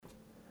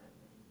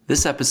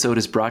This episode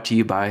is brought to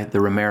you by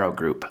the Romero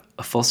Group,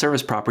 a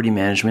full-service property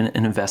management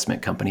and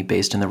investment company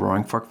based in the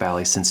Roaring Fork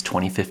Valley since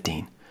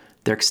 2015.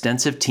 Their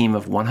extensive team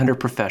of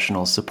 100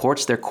 professionals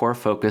supports their core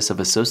focus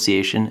of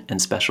association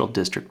and special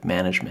district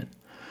management.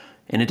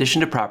 In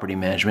addition to property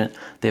management,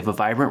 they have a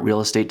vibrant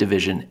real estate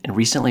division and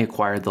recently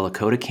acquired the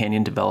Lakota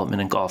Canyon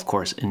Development and Golf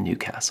Course in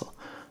Newcastle.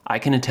 I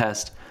can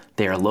attest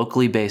they are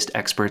locally based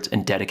experts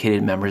and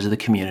dedicated members of the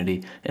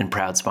community and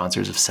proud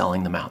sponsors of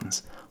Selling the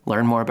Mountains.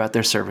 Learn more about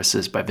their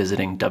services by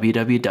visiting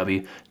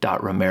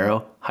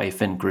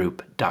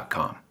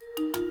www.romero-group.com.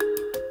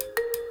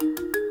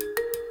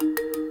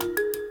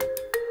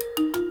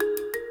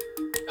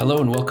 Hello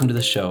and welcome to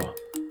the show.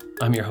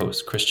 I'm your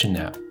host, Christian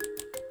Knapp.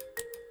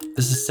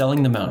 This is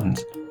Selling the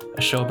Mountains,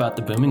 a show about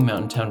the booming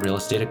mountain town real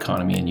estate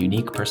economy and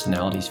unique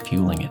personalities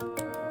fueling it.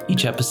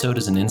 Each episode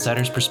is an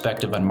insider's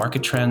perspective on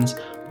market trends,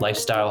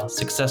 lifestyle,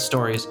 success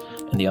stories,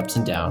 and the ups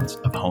and downs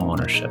of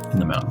homeownership in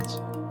the mountains.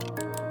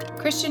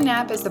 Christian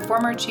Knapp is the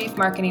former Chief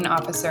Marketing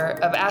Officer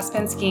of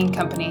Aspen Skiing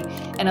Company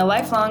and a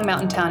lifelong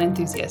mountain town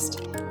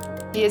enthusiast.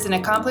 He is an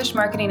accomplished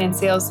marketing and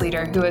sales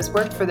leader who has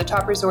worked for the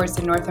top resorts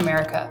in North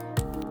America,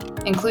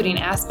 including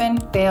Aspen,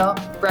 Vail,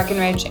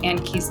 Breckenridge,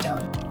 and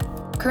Keystone.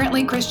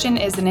 Currently, Christian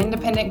is an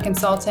independent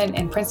consultant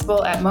and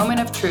principal at Moment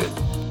of Truth,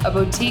 a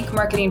boutique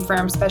marketing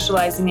firm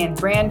specializing in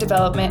brand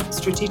development,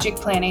 strategic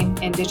planning,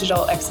 and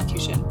digital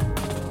execution.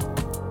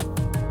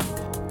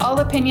 All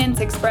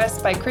opinions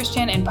expressed by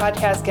Christian and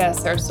podcast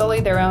guests are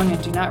solely their own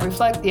and do not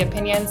reflect the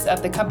opinions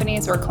of the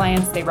companies or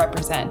clients they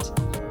represent.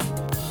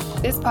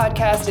 This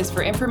podcast is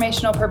for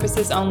informational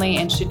purposes only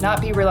and should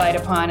not be relied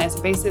upon as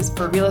a basis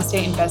for real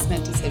estate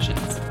investment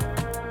decisions.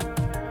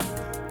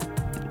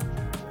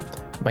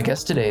 My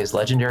guest today is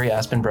legendary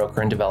Aspen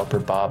broker and developer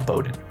Bob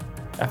Bowden.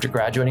 After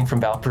graduating from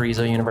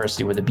Valparaiso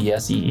University with a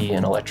BSEE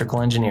in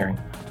electrical engineering,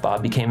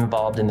 Bob became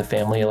involved in the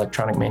family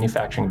electronic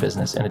manufacturing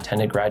business and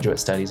attended graduate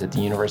studies at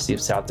the University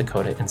of South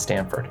Dakota in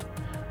Stanford.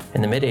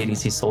 In the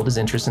mid-'80s, he sold his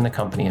interest in the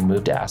company and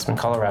moved to Aspen,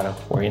 Colorado,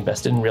 where he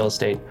invested in real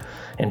estate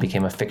and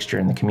became a fixture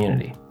in the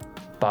community.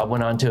 Bob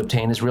went on to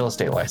obtain his real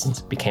estate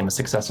license, became a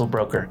successful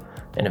broker,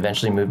 and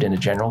eventually moved into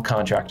general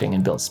contracting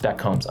and built spec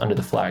homes under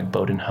the flag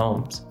Bowden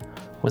Homes.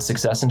 With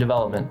success in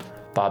development,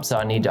 Bob saw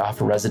a need to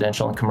offer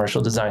residential and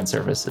commercial design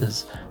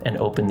services and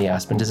opened the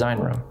Aspen Design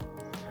Room.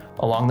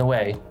 Along the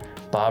way,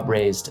 Bob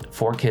raised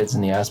 4 kids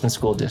in the Aspen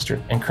School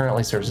District and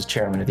currently serves as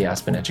chairman of the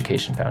Aspen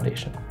Education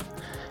Foundation.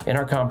 In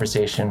our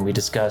conversation, we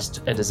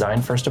discussed a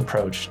design-first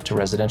approach to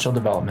residential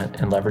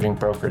development and leveraging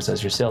brokers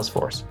as your sales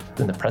force,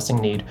 and the pressing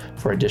need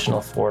for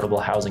additional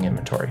affordable housing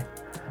inventory.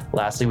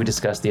 Lastly, we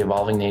discussed the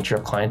evolving nature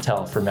of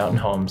clientele for mountain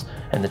homes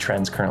and the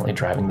trends currently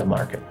driving the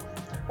market.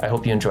 I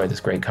hope you enjoy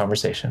this great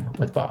conversation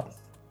with Bob.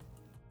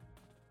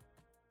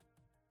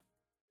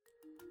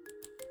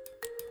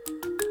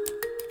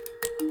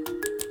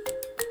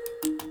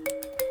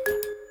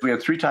 We had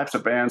 3 types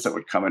of bands that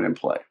would come in and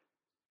play.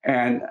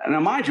 And now,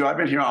 mind you, I've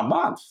been here a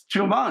month,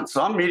 2 months,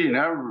 so I'm meeting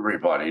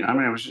everybody. I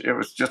mean, it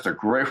was just a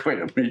great way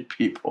to meet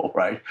people,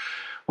 right?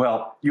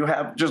 Well, you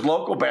have just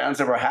local bands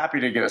that were happy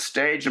to get a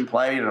stage and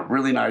play in a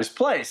really nice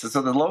place. And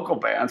so the local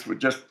bands would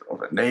the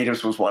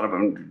Natives was one of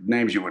them,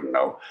 names you wouldn't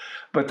know.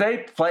 But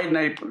they played and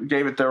they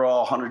gave it their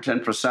all,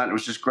 110%. It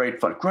was just great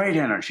fun, great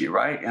energy,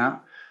 right? Yeah.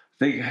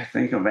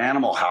 Think of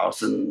Animal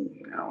House and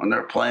when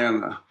they're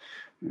playing the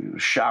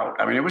shout.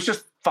 I mean, it was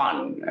just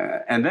fun.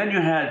 And then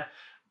you had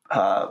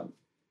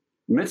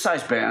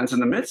mid-sized bands,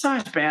 and the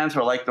mid-sized bands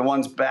were like the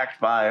ones backed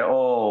by,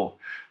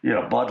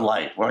 Bud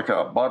Light, like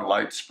a Bud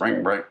Light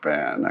spring break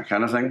band, that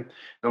kind of thing.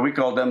 So we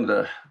called them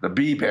the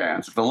B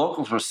bands. If the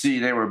locals were C,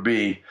 they were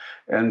B,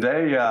 and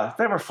they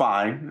were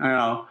fine,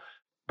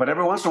 But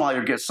every once in a while,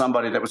 you'd get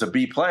somebody that was a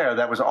B player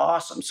that was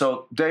awesome.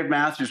 So Dave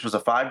Matthews was a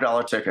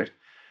 $5 ticket,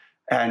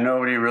 and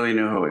nobody really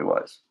knew who he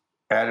was.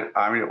 And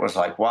I mean, it was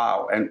like,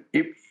 wow. And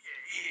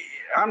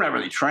I'm not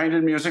really trained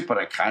in music, but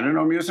I kind of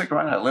know music,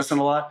 right? I listen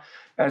a lot.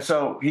 And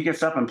so he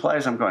gets up and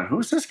plays. I'm going,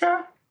 who's this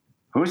guy?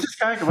 Who's this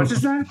guy? What's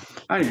his name?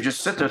 And you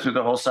just sit there through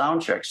the whole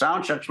sound check.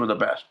 Sound checks were the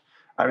best.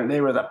 I mean, they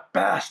were the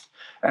best.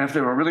 And if they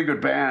were really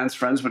good bands,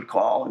 friends would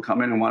call and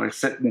come in and want to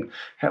sit and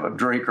have a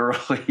drink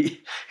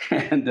early.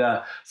 And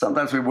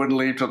sometimes we wouldn't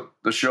leave till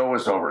the show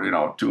was over,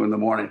 2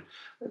 a.m.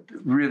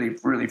 Really,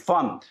 really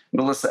fun.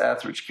 Melissa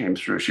Etheridge came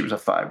through. She was a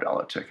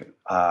 $5 ticket.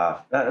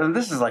 And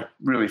this is like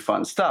really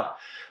fun stuff.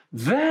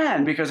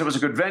 Then, because it was a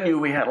good venue,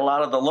 we had a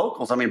lot of the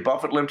locals. I mean,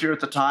 Buffett lived here at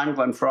the time.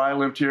 Glenn Fry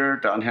lived here.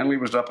 Don Henley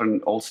was up in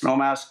Old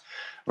Snowmass,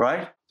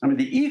 right? I mean,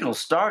 the Eagles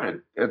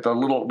started at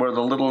where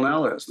the Little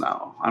Nell is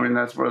now. I mean,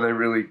 that's where they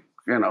really,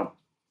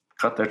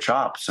 cut their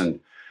chops. And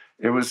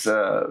it was, they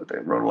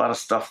wrote a lot of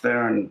stuff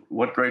there, and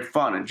what great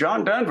fun. And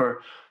John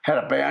Denver had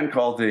a band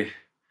called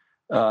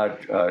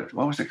what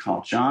was it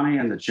called? Johnny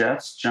and the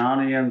Jets?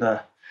 I'll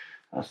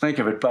think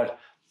of it, but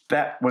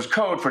that was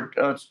code for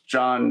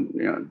John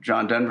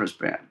Denver's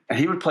band. And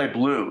he would play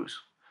blues.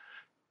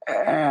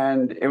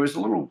 And it was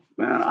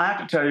I have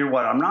to tell you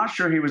what, I'm not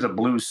sure he was a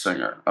blues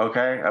singer,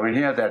 okay? I mean,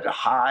 he had that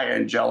high,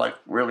 angelic,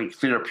 really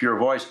clear, pure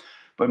voice,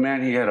 but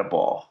man, he had a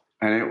ball.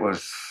 and it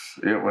was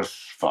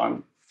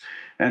fun.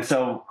 And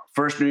so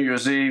first New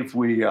Year's Eve,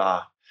 we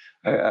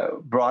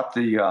brought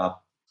the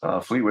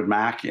Fleetwood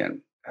Mac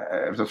in.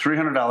 It was a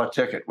 $300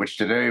 ticket, which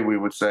today we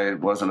would say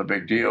it wasn't a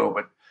big deal,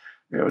 but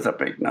it was a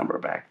big number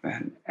back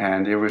then.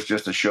 And it was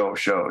just a show of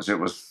shows. It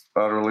was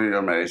utterly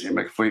amazing.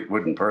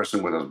 McFleetwood in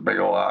person with his big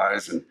old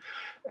eyes, and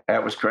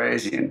that was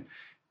crazy. And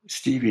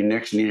Stevie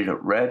Nicks needed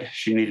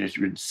she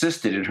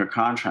insisted in her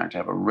contract to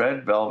have a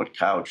red velvet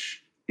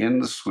couch in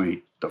the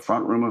suite, the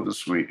front room of the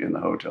suite in the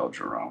Hotel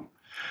Jerome.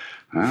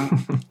 Well,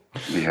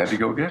 we had to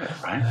go get it,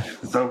 right?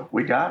 So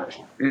we got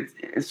it.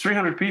 It's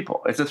 300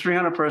 people. It's a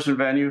 300-person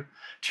venue,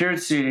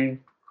 tiered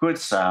seating, good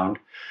sound.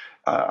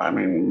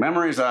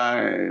 Memories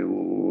I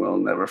will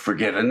never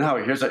forget. And now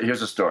here's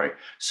a story.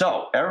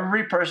 So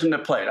every person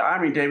that played,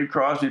 David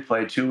Crosby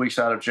played 2 weeks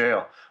out of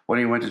jail when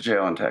he went to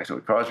jail in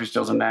Texas. Crosby,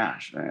 Stills, and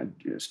Nash. And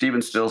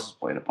Stephen Stills has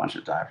played a bunch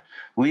of times.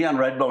 Leon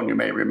Redbone, you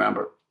may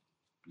remember.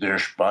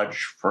 There's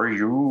Budge for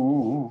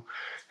you.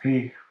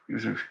 He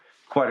was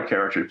quite a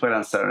character. He played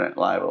on Saturday Night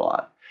Live a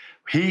lot.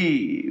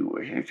 He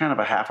kind of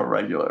a half a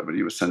regular, but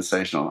he was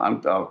sensational.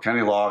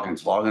 Kenny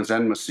Loggins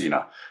and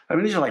Messina.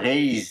 These are like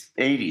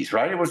 80s,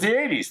 right? It was the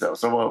 80s, though.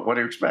 So what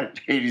do you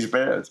expect? 80s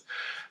bands.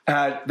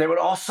 They would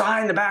all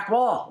sign the back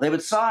wall. They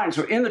would sign.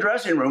 So in the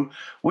dressing room,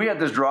 we had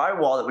this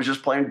drywall that was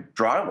just plain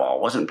drywall.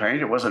 It wasn't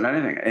painted. It wasn't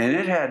anything. And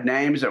it had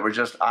names that were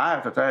just, I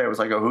have to tell you, it was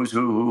like a who's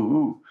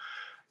who.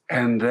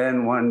 And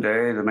then one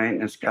day, the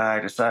maintenance guy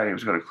decided he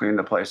was going to clean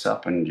the place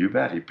up, and you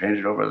bet he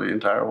painted over the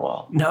entire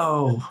wall.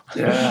 No.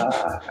 Yeah.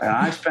 And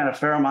I spent a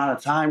fair amount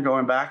of time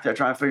going back there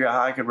trying to figure out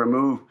how I could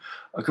remove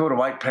a coat of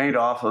white paint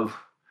off of,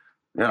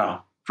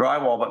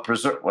 drywall, but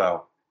preserve.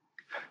 Well,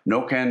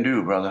 no can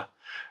do, brother.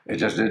 It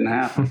just didn't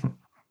happen.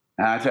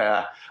 And I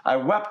tell you, I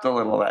wept a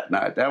little that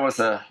night. That was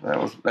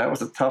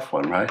a tough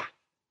one, right?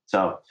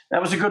 So that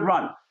was a good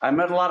run. I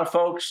met a lot of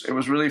folks. It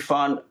was really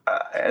fun.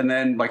 And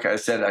then, like I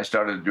said, I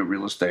started to do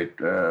real estate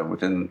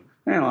within,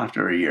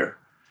 after a year,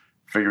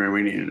 figuring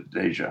we needed a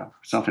day job,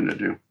 something to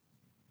do.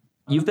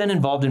 You've been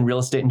involved in real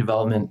estate and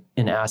development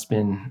in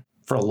Aspen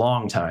for a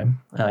long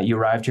time. You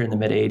arrived here in the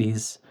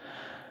mid-'80s.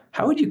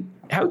 How would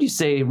you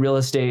say real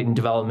estate and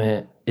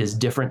development is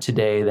different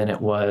today than it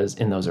was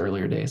in those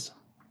earlier days?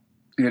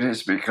 It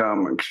has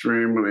become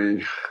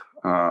extremely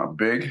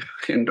big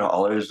in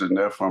dollars and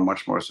therefore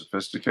much more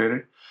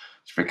sophisticated.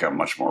 It's become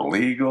much more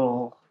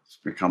legal. It's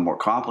become more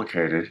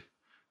complicated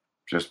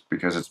just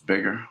because it's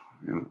bigger.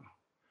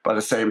 By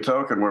the same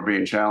token, we're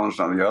being challenged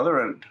on the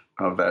other end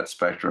of that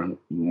spectrum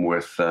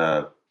with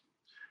the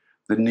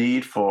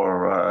need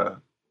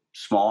for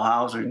small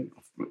housing.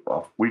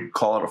 We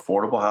call it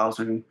affordable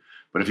housing,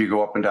 but if you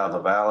go up and down the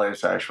valley,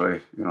 it's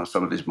actually,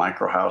 some of these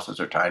micro houses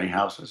or tiny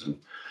houses, and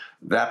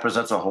that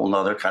presents a whole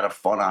nother kind of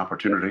fun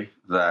opportunity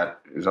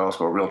that is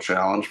also a real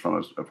challenge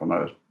from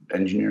a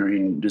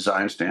engineering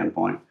design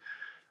standpoint,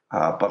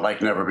 but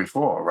like never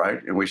before,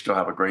 right? And we still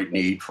have a great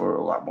need for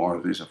a lot more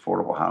of these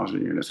affordable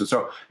housing units. And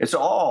so it's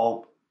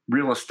all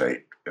real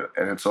estate,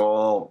 and it's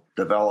all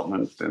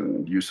development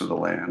and use of the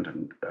land.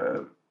 And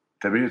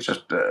to me, it's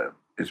just,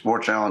 it's more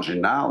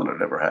challenging now than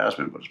it ever has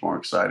been, but it's more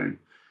exciting,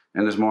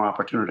 and there's more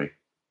opportunity.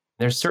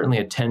 There's certainly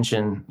a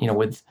tension,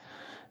 with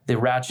the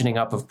ratcheting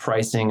up of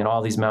pricing and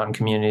all these mountain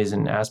communities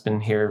in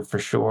Aspen here for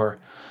sure,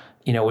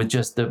 with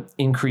just the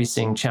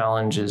increasing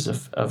challenges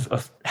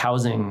of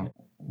housing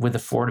with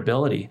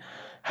affordability.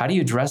 How do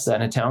you address that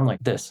in a town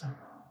like this?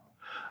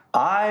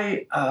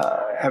 I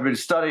have been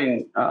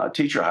studying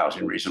teacher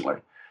housing recently.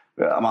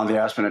 I'm on the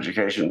Aspen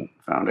Education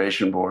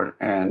Foundation board,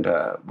 and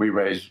we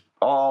raise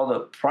all the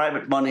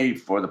private money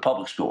for the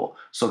public school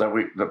so that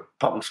the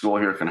public school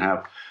here can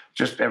have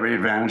just every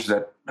advantage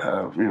that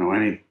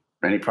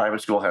any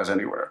private school has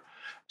anywhere.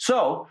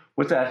 So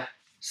with that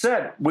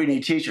said, we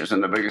need teachers,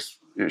 and the biggest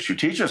issue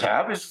teachers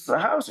have is the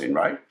housing,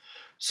 right?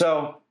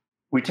 So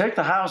we take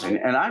the housing,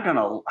 and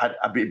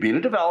being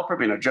a developer,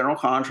 being a general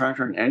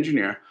contractor, an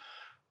engineer,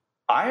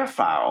 I have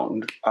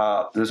found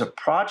there's a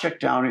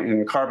project down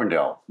in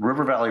Carbondale,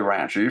 River Valley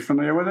Ranch. Are you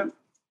familiar with it?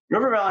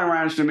 River Valley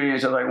Ranch to me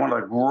is like one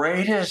of the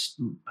greatest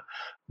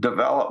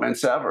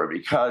developments ever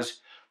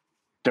because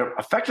they're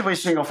effectively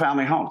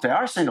single-family homes. They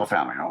are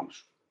single-family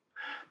homes.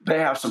 They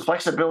have some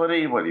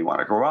flexibility, whether you want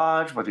a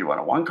garage, whether you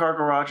want a one-car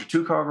garage, a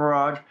two-car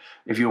garage.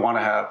 If you want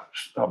to have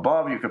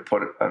above, you could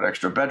put an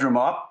extra bedroom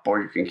up, or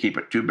you can keep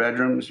it 2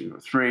 bedrooms,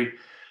 3.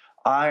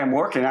 I am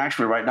working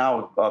actually right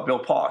now with Bill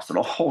Post, an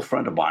old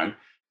friend of mine,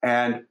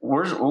 and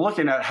we're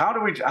looking at how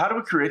do we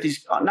create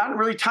these not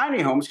really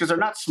tiny homes because they're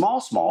not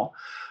small,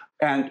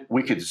 and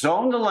we could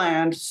zone the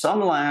land,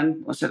 some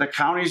land, let's say the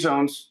county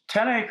zones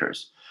 10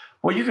 acres.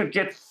 Well, you could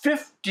get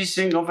 50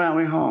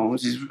 single-family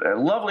homes, these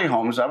lovely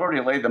homes. I've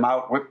already laid them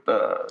out with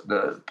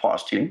the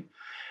POS team,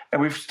 and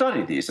we've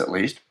studied these at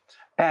least.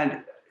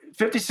 And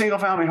 50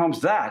 single-family homes,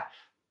 that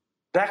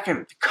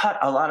can cut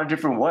a lot of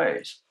different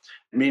ways,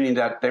 meaning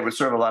that they would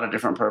serve a lot of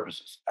different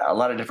purposes, a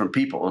lot of different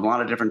people, a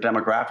lot of different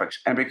demographics.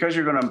 And because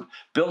you're going to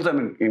build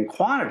them in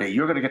quantity,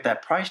 you're going to get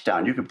that price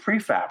down. You can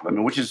prefab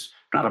them, which is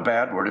not a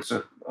bad word, it's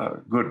a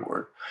good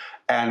word.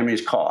 And it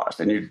means cost.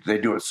 And they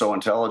do it so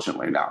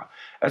intelligently now.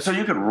 And so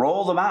you can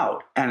roll them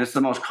out. And it's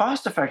the most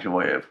cost-effective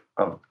way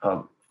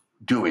of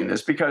doing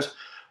this because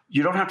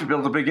you don't have to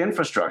build a big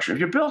infrastructure. If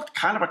you build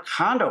kind of a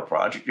condo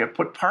project, you have to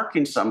put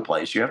parking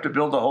someplace. You have to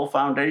build the whole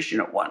foundation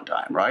at one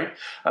time, right?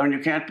 I mean, you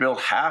can't build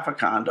half a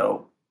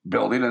condo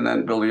building and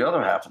then build the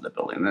other half of the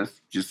building.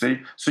 You see?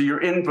 So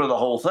you're in for the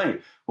whole thing.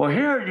 Well,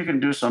 here you can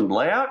do some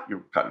layout.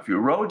 You cut a few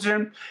roads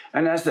in.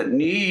 And as that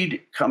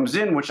need comes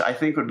in, which I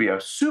think would be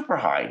a super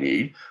high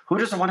need, who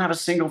doesn't want to have a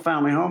single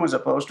family home as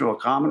opposed to a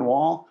common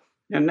wall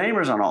and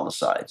neighbors on all the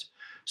sides?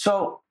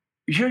 So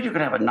here you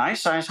could have a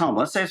nice size home.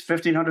 Let's say it's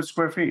 1,500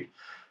 square feet.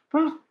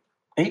 Well,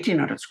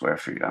 1,800 square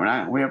feet.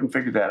 I mean, we haven't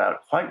figured that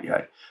out quite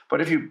yet.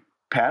 But if you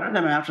pattern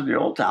them after the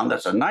old town,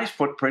 that's a nice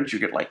footprint. You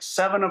get like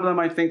 7 of them,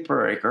 I think,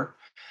 per acre.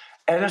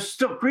 And there's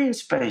still green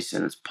space,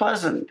 and it's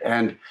pleasant.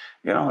 And,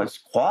 it's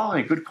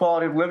quality, good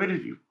quality of living.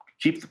 You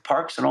keep the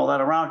parks and all that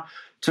around.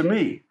 To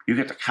me, you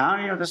get the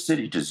county or the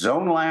city to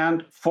zone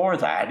land for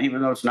that,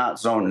 even though it's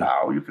not zoned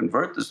now. You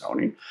convert the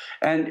zoning.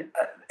 And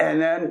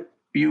then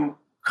you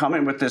come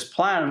in with this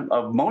plan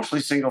of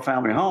mostly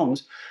single-family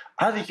homes.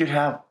 I think you'd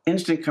have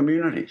instant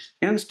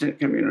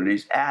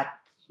communities at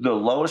the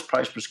lowest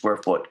price per square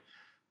foot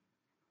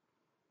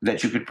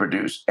that you could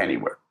produce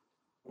anywhere.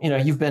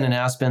 You've been in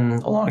Aspen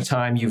a long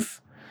time.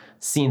 You've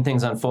seen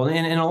things unfold.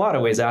 And in a lot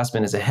of ways,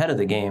 Aspen is ahead of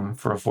the game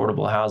for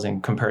affordable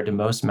housing compared to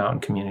most mountain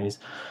communities.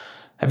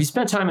 Have you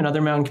spent time in other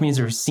mountain communities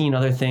or seen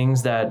other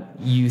things that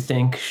you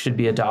think should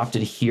be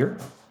adopted here?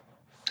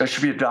 That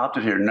should be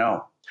adopted here?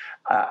 No.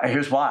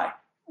 Here's why.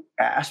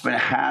 Aspen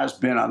has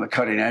been on the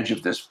cutting edge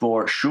of this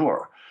for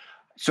sure.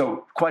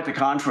 So quite the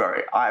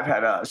contrary. I've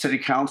had a city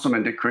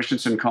councilman, Dick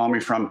Christensen, call me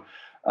from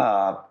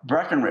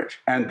Breckenridge,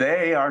 and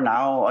they are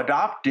now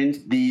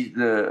adopting the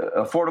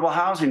affordable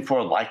housing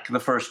for like the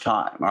first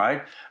time. All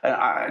right,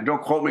 and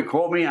don't quote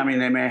me. I mean,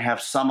 they may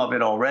have some of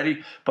it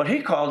already, but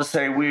he called to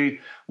say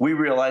we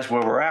realize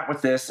where we're at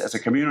with this as a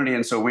community,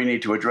 and so we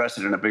need to address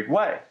it in a big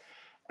way.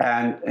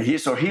 And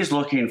he's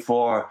looking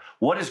for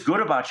what is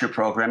good about your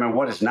program and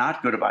what is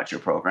not good about your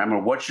program,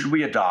 and what should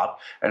we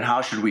adopt and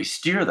how should we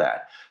steer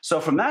that. So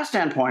from that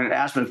standpoint,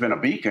 Aspen's been a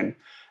beacon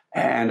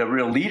and a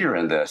real leader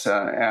in this,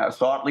 a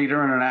thought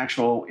leader and an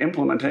actual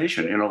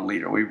implementation,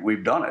 leader.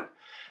 We've done it.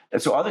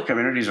 And so other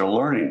communities are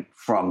learning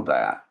from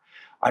that.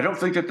 I don't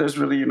think that there's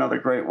really another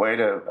great way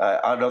to,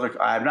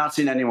 I have not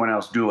seen anyone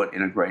else do it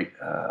in a great,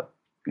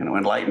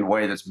 enlightened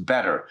way that's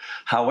better.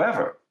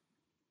 However,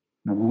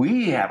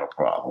 we have a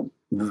problem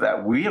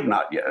that we have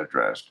not yet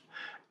addressed.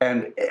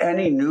 And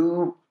any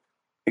new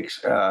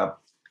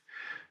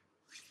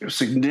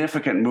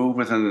significant move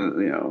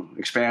within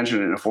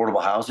expansion in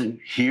affordable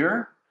housing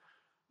here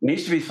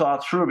needs to be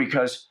thought through,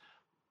 because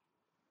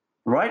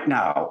right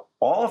now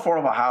all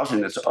affordable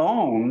housing that's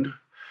owned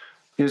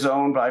is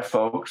owned by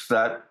folks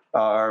that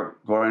are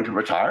going to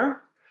retire,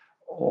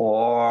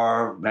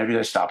 or maybe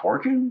they stop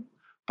working,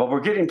 but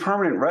we're getting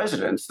permanent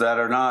residents that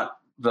are not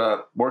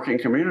the working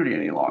community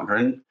any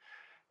longer.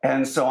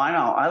 And so I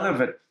know I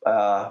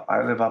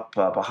live up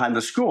behind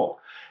the school,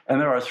 and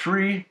there are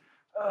 3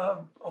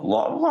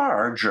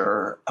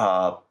 larger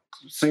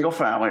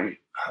single-family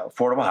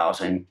affordable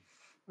housing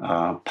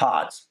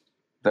pods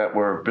that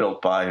were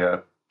built by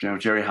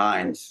Jerry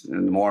Hines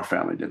and the Moore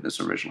family did this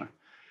originally,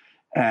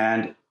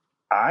 and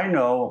I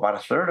know about a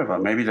third of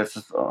them. Maybe that's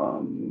the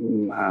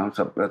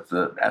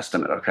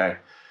estimate. Okay,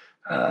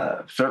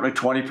 certainly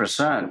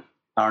 20%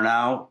 are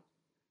now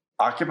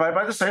occupied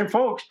by the same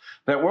folks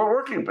that were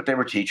working, but they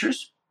were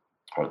teachers,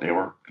 or they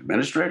were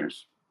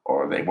administrators,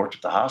 or they worked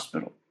at the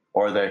hospital,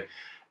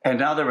 and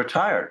now they're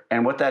retired.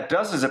 And what that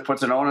does is it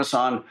puts an onus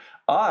on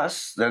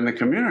us, then the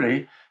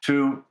community,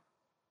 to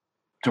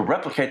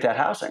replicate that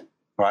housing,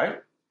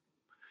 right?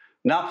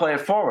 Now play it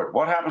forward.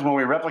 What happens when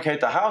we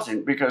replicate the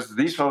housing? Because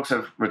these folks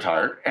have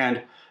retired,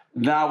 and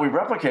now we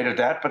replicated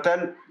that, but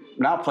then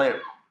now play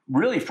it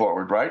really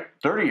forward, right?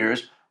 30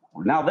 years,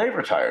 now they've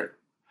retired.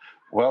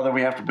 Well, then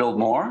we have to build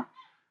more.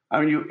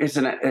 I mean,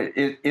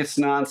 it's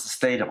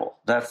non-sustainable.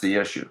 That's the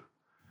issue.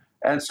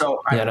 And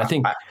so, and I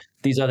think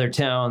these other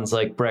towns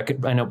like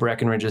I know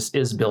Breckenridge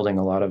is building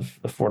a lot of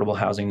affordable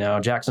housing now.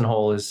 Jackson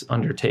Hole is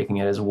undertaking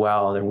it as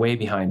well. They're way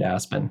behind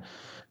Aspen,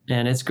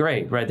 and it's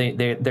great, right?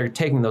 They're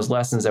taking those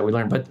lessons that we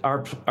learned. But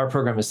our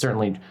program is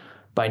certainly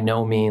by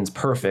no means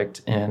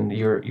perfect, and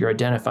you're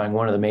identifying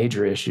one of the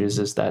major issues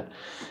is that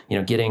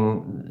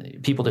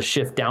getting people to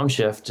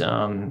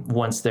downshift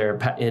once they're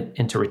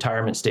into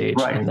retirement stage,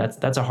 right. And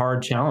that's a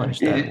hard challenge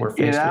that we're faced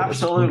with. It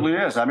absolutely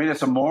is. I mean,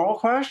 it's a moral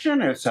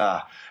question. It's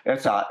an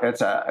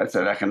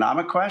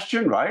economic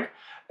question, right?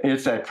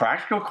 It's a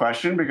practical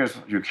question, because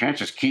you can't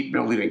just keep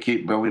building and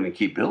keep building and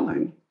keep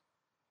building.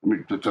 I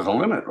mean, there's a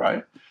limit,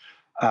 right?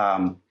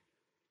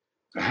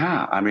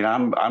 I mean,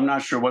 I'm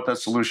not sure what that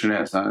solution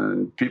is.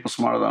 People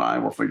smarter than I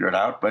will figure it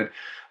out. But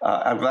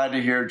I'm glad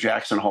to hear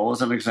Jackson Hole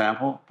as an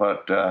example.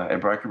 But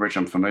at Breckenridge,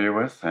 I'm familiar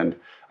with. And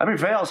I mean,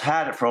 Vail's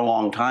had it for a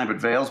long time, but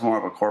Vail's more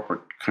of a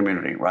corporate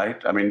community,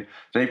 right? I mean,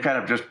 they've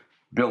kind of just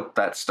built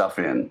that stuff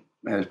in.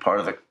 as part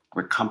of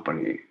the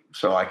company.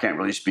 So I can't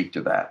really speak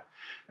to that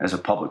as a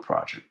public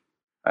project.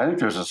 I think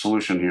there's a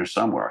solution here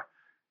somewhere.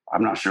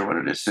 I'm not sure what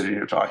it is sitting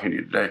here talking to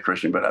you today,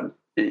 Christian, but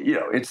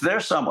it's there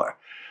somewhere.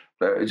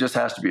 It just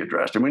has to be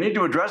addressed. And we need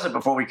to address it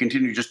before we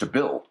continue just to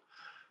build.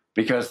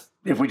 Because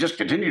if we just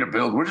continue to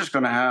build, we're just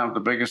going to have the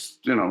biggest,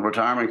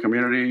 retirement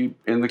community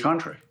in the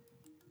country.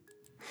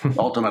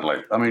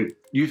 Ultimately. I mean,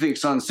 you think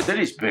Sun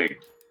City's big?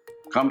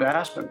 Come to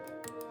Aspen.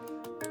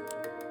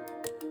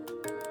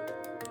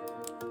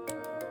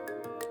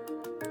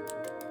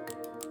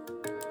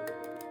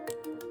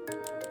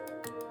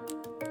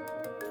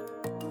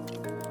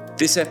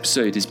 This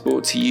episode is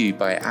brought to you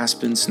by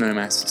Aspen,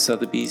 Snowmass,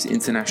 Sotheby's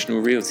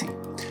International Realty,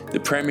 the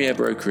premier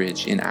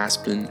brokerage in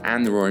Aspen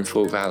and the Roaring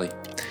Fork Valley.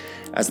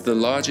 As the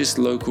largest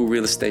local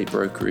real estate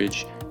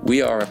brokerage,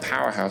 we are a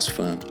powerhouse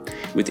firm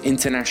with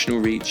international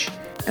reach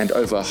and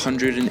over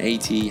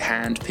 180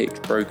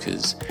 hand-picked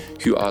brokers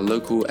who are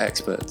local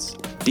experts,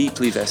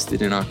 deeply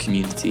vested in our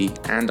community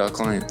and our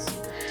clients.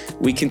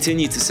 We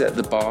continue to set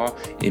the bar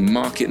in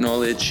market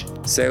knowledge,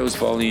 sales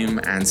volume,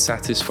 and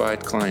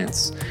satisfied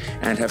clients,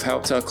 and have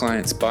helped our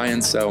clients buy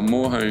and sell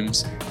more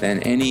homes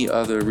than any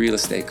other real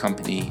estate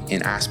company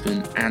in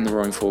Aspen and the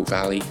Roaring Fork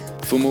Valley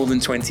for more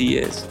than 20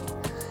 years.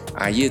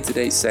 Our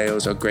year-to-date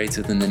sales are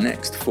greater than the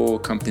next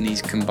 4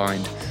 companies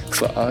combined.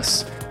 For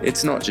us,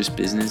 it's not just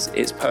business,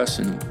 it's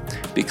personal,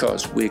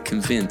 because we're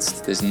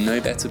convinced there's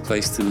no better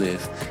place to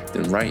live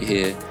than right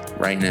here,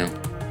 right now.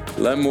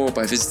 Learn more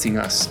by visiting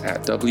us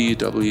at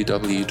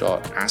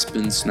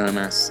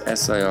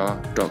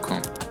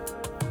www.aspensnowmasssir.com.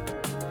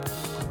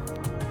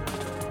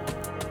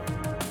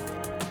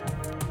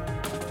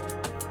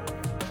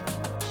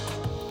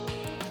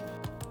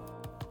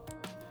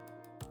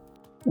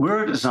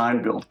 We're a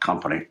design-build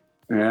company,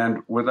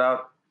 and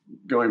without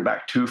going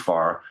back too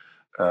far,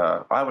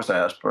 I was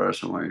asked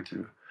personally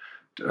to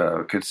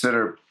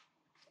consider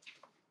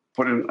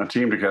putting a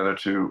team together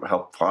to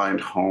help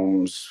find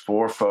homes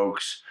for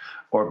folks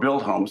or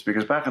build homes,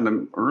 because back in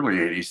the early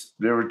 80s,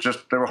 there were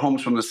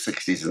homes from the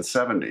 60s and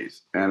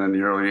 70s, and in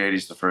the early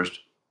 80s, the first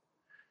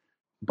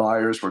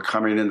buyers were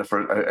coming in.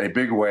 A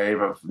big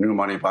wave of new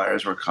money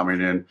buyers were coming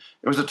in.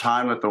 It was a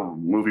time that the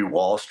movie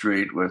Wall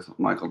Street with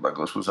Michael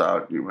Douglas was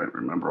out. You might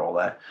remember all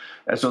that.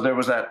 And so there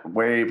was that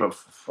wave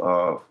of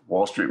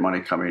Wall Street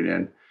money coming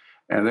in,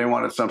 and they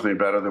wanted something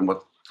better than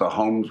what the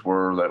homes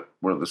were that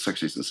were the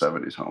 60s and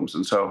 70s homes.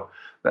 And so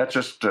that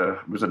just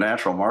was a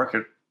natural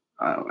market.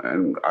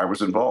 And I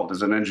was involved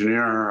as an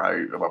engineer.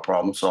 I'm a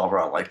problem solver.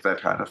 I like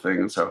that kind of thing.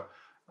 And so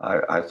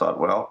I thought,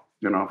 well,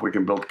 if we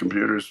can build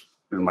computers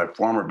in my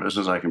former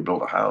business, I can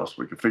build a house.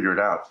 We can figure it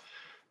out.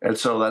 And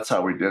so that's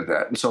how we did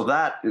that. And so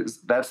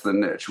that's the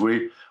niche.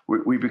 We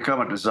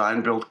become a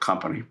design build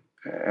company,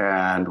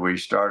 and we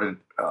started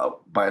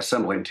by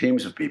assembling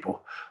teams of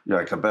people,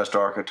 like the best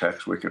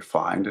architects we could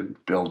find, and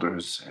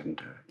builders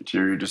and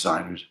interior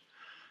designers.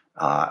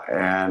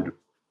 And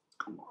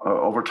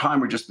over time,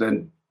 we just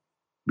then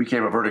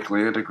became a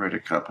vertically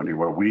integrated company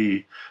where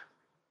we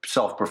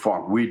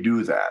self-perform. We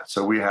do that.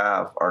 So we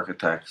have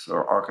architects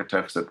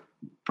that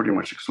pretty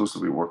much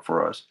exclusively work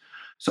for us.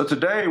 So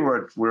today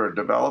we're a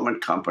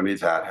development company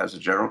that has a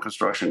general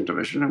construction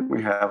division, and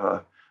we have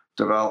a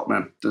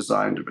development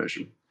design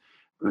division.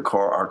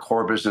 Our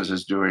core business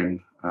is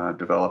doing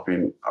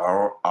developing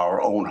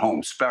our own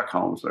homes, spec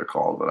homes they're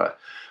called, but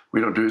we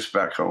don't do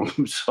spec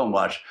homes so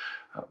much.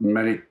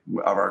 Many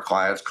of our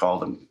clients call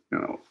them,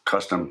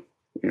 custom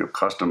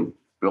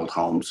built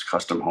homes,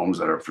 custom homes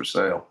that are for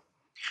sale.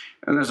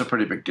 And there's a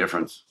pretty big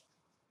difference.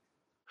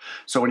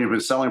 So when you've been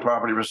selling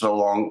property for so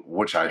long,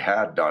 which I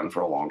had done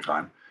for a long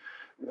time,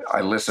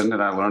 I listened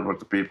and I learned what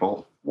the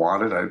people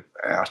wanted. I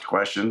asked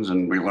questions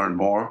and we learned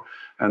more.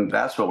 And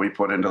that's what we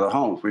put into the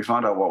homes. We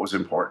found out what was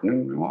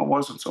important and what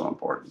wasn't so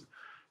important.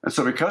 And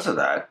so because of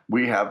that,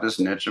 we have this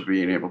niche of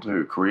being able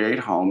to create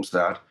homes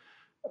that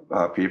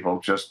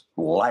people just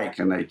like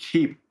and they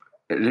keep.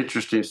 An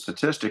interesting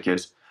statistic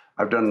is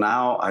I've done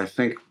now, I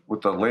think,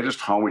 with the latest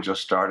home, we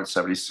just started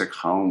 76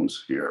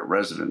 homes here,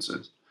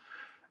 residences.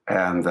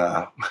 And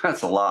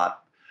that's a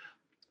lot.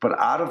 But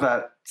out of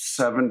that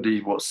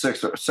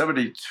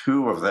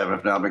 72 of them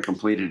have now been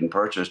completed and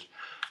purchased.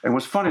 And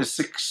what's funny is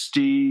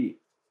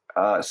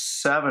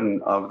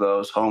 67 of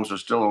those homes are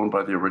still owned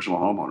by the original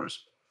homeowners,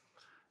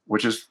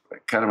 which is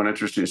kind of an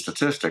interesting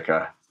statistic.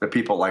 That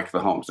people like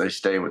the homes. They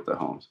stay with the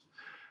homes.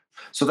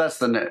 So that's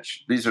the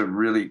niche. These are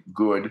really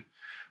good,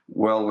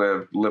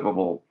 well-lived,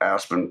 livable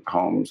Aspen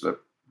homes that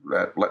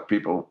let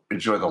people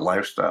enjoy the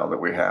lifestyle that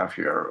we have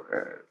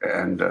here.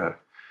 And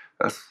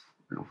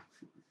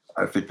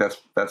I think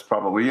that's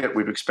probably it.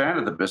 We've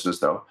expanded the business,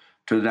 though,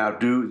 to now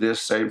do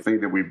this same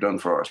thing that we've done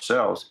for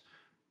ourselves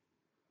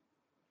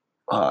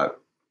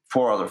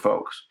for other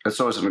folks. And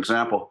so as an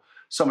example,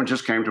 someone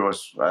just came to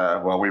us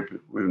while we've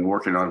been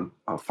working on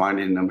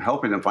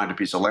helping them find a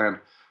piece of land.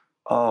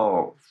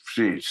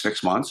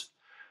 6 months.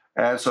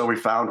 And so we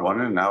found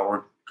one, and now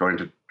we're going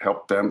to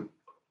help them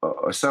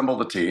assemble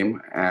the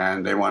team.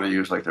 And they want to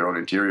use like their own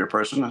interior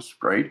person. That's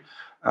great.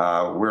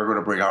 We're going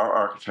to bring our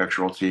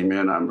architectural team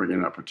in. I'm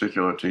bringing a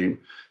particular team.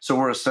 So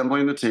we're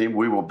assembling the team.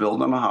 We will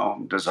build them a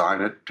home,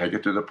 design it, take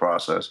it through the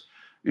process,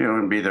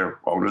 and be their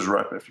owner's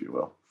rep, if you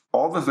will.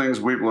 All the things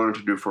we've learned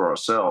to do for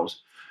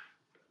ourselves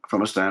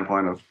from a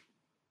standpoint of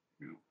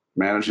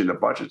managing the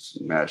budgets,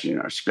 managing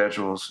our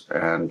schedules,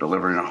 and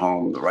delivering a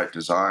home, the right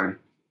design,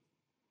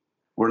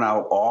 we're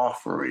now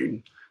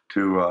offering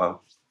to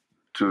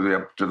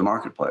the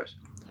marketplace.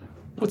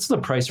 What's the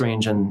price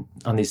range on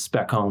these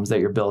spec homes that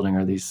you're building,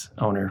 or these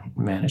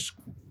owner-managed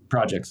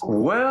projects?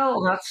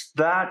 Well, let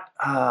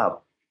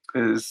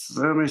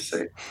me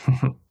see.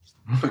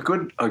 A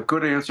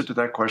good answer to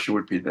that question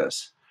would be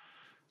this.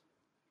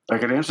 I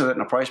could answer that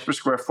in a price per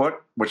square foot,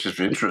 which is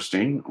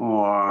interesting,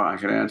 or I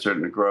could answer it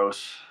in a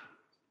gross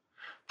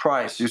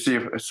price. You see,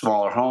 a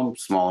smaller home,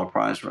 smaller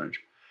price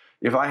range.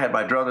 If I had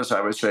my druthers, I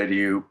would say to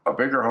you, a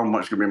bigger home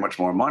is going to be much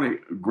more money,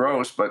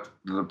 gross, but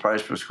the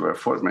price per square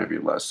foot may be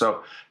less.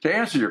 So to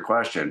answer your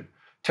question,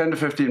 $10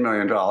 to $15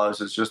 million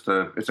is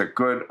it's a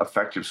good,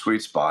 effective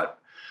sweet spot.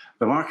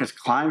 The market's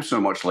climbed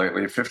so much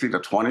lately, 50 to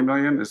 20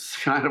 million is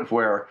kind of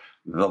where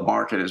the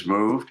market has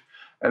moved.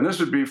 And this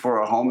would be for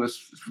a home that's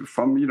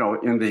from,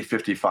 in the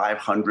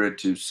 5,500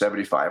 to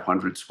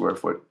 7,500 square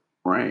foot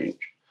range.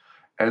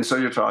 And so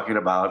you're talking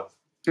about,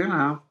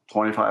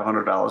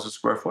 $2,500 a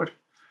square foot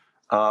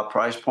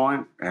price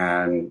point.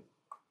 And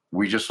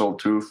we just sold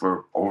two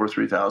for over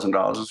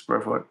 $3,000 a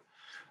square foot,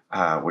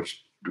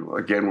 which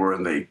again, they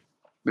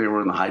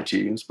were in the high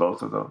teens,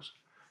 both of those.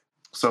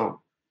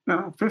 So,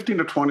 15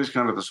 to 20 is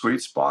kind of the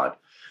sweet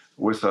spot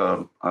with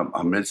a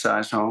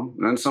mid-sized home.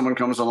 And then someone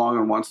comes along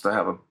and wants to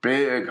have a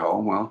big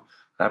home. Well,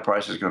 that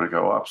price is going to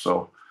go up.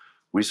 So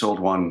we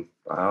sold one,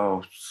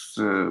 10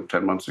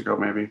 months ago,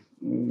 maybe,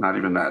 not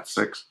even that,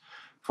 6,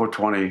 for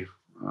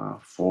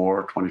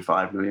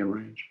 25 million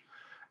range.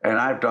 And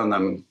I've done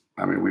them.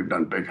 We've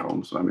done big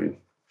homes.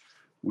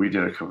 We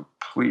did a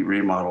complete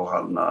remodel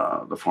on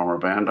the former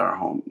Bandar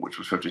home, which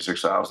was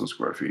 56,000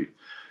 square feet.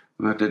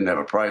 And that didn't have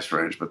a price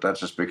range, but that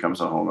just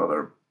becomes a whole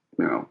nother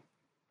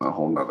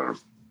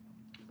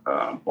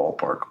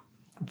ballpark.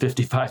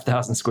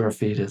 55,000 square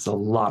feet is a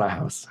lot of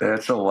house.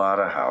 It's a lot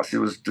of house. It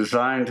was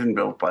designed and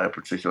built by a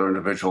particular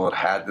individual that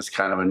had this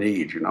kind of a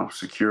need,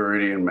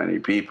 security and many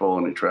people,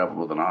 and he traveled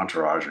with an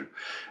entourage. And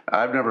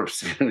I've never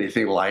seen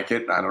anything like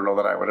it. I don't know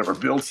that I would ever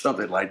build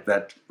something like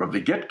that from the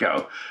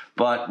get-go,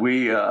 but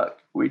we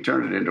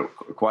turned it into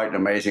quite an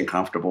amazing,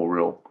 comfortable,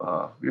 real,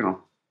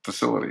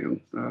 facility.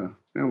 And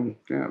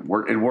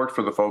it worked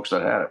for the folks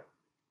that had it.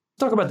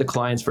 Talk about the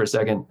clients for a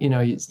second.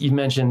 You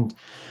mentioned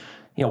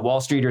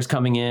Wall Streeters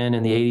coming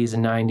in the 80s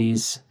and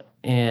 90s,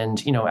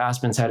 and,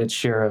 Aspen's had its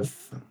share of,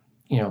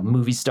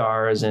 movie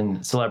stars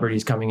and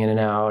celebrities coming in and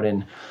out.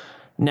 And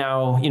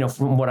now,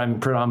 from what I'm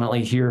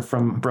predominantly hear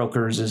from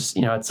brokers is,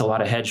 it's a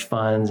lot of hedge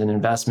funds and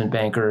investment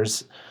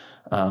bankers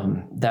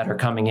that are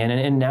coming in.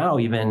 And now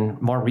even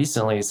more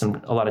recently,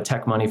 a lot of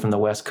tech money from the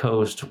West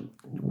Coast.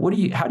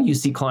 How do you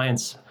see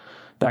clients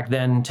back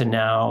then to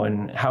now,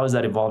 and how has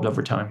that evolved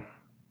over time?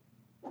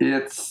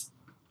 It's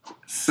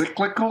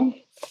cyclical.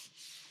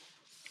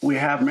 We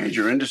have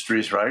major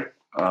industries, right,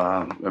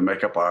 that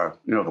make up our,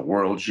 the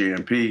world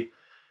GNP,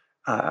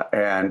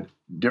 and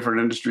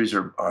different industries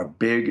are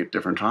big at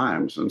different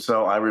times. And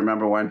so I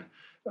remember when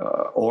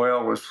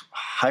oil was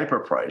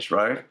hyper-priced,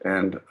 right,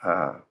 and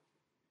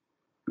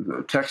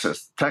the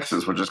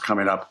Texans were just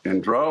coming up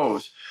in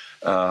droves,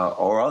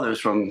 or others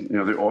from,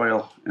 the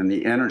oil and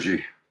the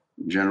energy,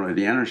 generally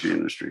the energy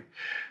industry.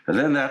 And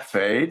then that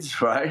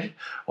fades, right?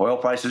 Oil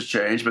prices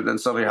change, but then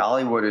suddenly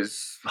Hollywood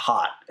is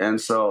hot.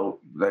 And so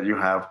then you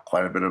have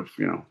quite a bit of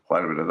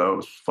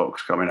those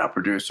folks coming out,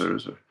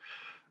 producers, or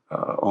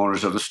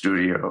owners of the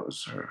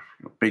studios, or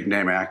big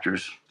name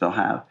actors they'll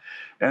have.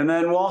 And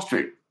then Wall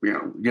Street,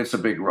 gets a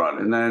big run.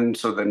 And then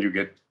you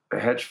get the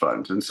hedge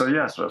funds. And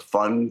so, so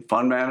fund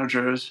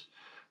managers,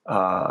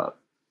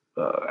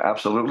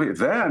 absolutely.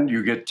 Then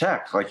you get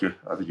tech, like I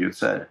think you had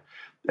said.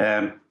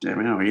 And,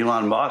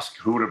 Elon Musk,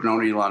 who would have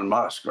known Elon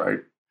Musk, right?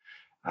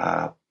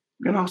 So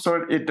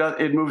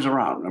it moves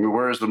around.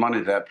 Where is the money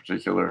that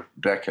particular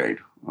decade,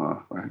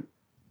 right?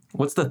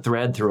 What's the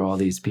thread through all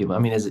these people?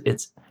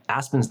 It's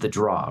Aspen's the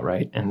draw,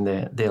 right? And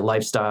the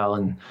lifestyle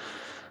and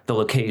the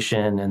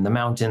location and the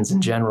mountains in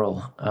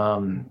general.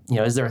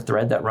 Is there a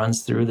thread that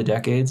runs through the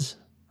decades?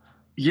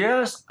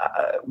 Yes,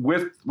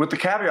 with the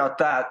caveat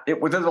that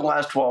within the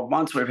last 12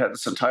 months, we've had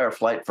this entire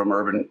flight from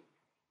urban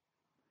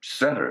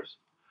centers.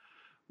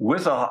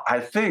 With a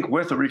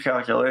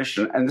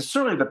recalculation, and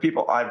certainly the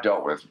people I've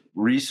dealt with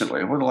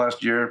recently, over the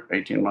last year,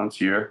 18 months,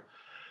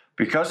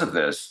 because of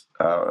this,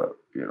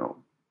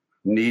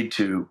 need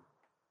to,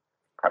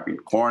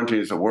 quarantine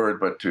is a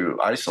word, but to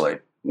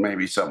isolate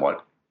maybe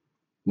somewhat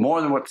more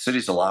than what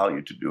cities allow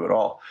you to do at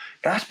all.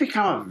 That's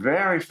become a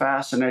very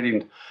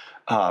fascinating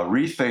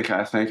rethink,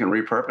 I think, and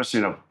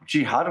repurposing of,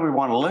 how do we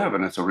want to live?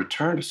 And it's a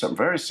return to some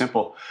very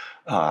simple,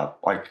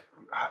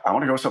 I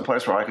want to go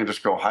someplace where I can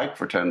just go hike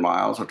for 10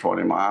 miles or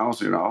 20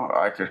 miles.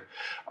 I could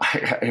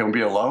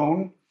be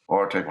alone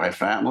or take my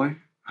family.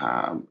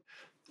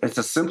 it's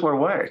a simpler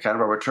way, kind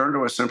of a return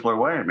to a simpler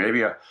way.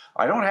 Maybe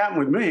I don't happen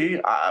with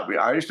me.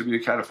 I used to be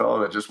the kind of fellow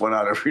that just went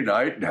out every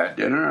night and had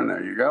dinner, and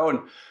there you go. And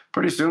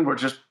pretty soon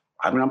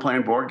I'm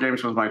playing board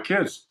games with my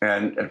kids.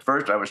 And at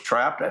first I was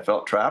trapped. I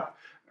felt trapped.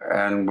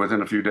 And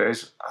within a few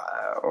days,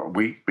 or a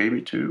week,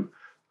 maybe two,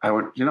 I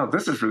went,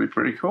 this is really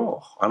pretty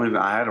cool. I mean,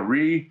 I had a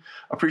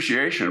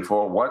re-appreciation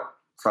for what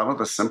some of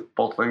the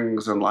simple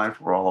things in life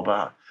were all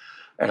about.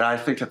 And I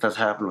think that that's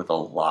happened with a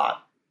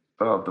lot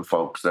of the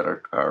folks that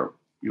are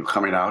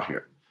coming out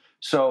here.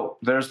 So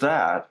there's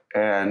that.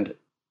 And,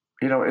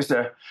 is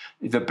there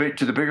the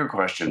bigger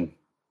question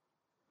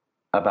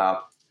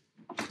about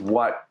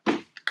what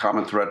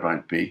common thread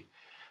might be?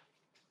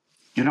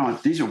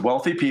 These are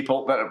wealthy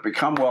people that have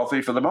become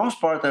wealthy. For the most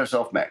part, they're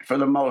self-made. For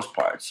the most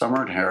part, some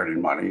are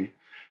inheriting money.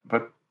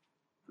 But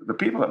the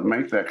people that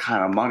make that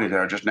kind of money,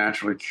 they're just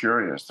naturally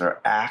curious. They're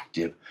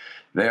active.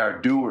 They are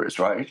doers,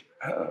 right?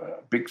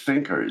 Big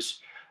thinkers.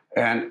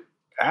 And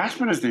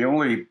Aspen is the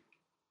only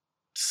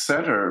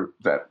center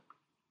that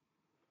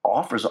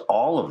offers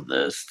all of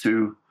this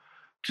to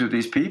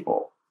these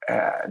people.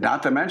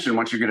 Not to mention,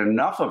 once you get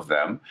enough of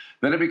them,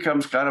 then it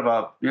becomes kind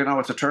of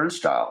it's a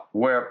turnstile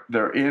where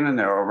they're in and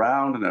they're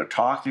around and they're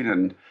talking,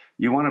 and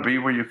you want to be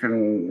where you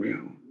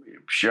can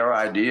share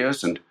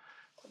ideas, and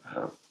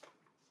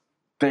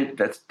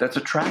that's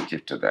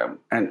attractive to them.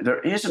 And there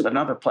isn't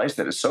another place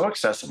that is so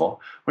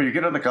accessible where you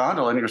get on the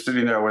gondola and you're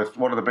sitting there with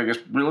one of the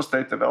biggest real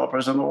estate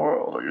developers in the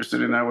world, or you're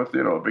sitting there with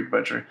a big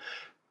venture,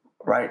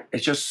 right?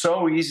 It's just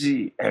so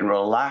easy and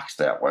relaxed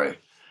that way.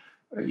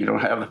 You don't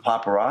have the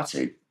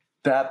paparazzi.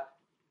 That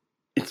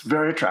it's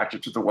very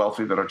attractive to the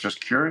wealthy that are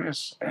just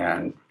curious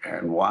and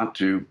want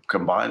to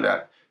combine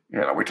that.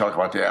 We talk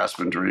about the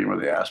Aspen dream or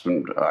the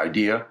Aspen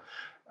idea,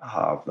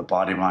 the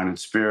body, mind, and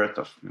spirit,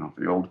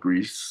 the old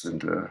Greece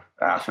and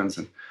Athens.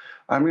 And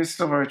I mean, it's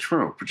still very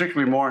true,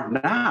 particularly more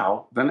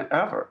now than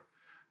ever,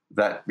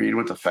 that being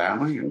with the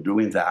family and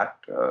doing that,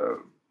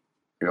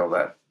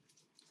 that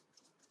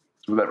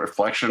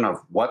reflection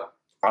of what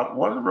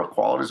are the real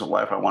qualities of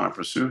life I want to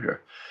pursue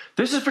here.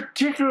 This is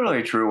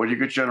particularly true when you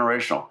get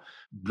generational.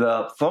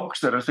 The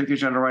folks that are thinking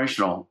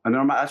generational, and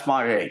that's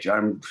my age,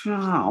 I'm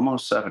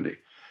almost 70,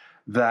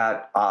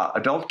 that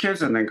adult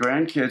kids and then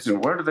grandkids,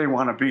 and where do they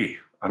want to be?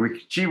 I mean,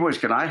 gee whiz,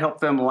 can I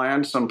help them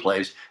land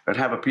someplace and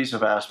have a piece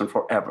of Aspen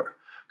forever?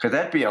 Could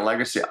that be a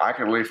legacy I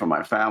can leave for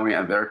my family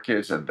and their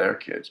kids,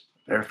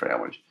 their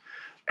families?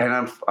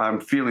 And I'm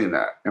feeling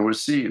that, and we're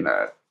seeing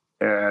that.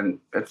 And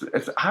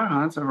it's I don't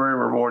know, it's a very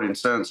rewarding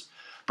sense.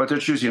 But they're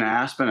choosing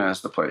Aspen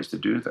as the place to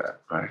do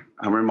that, right?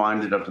 I'm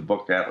reminded of the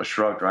book Atlas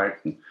Shrugged, right?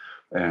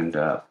 And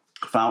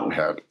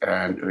Fountainhead,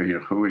 and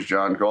who is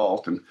John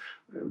Galt, and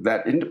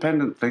that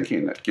independent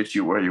thinking that gets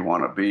you where you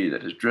want to be,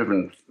 that has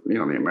driven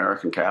the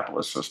American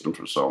capitalist system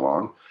for so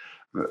long.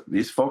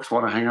 These folks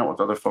want to hang out with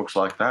other folks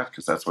like that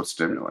because that's what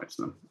stimulates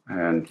them,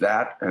 and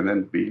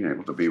then being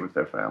able to be with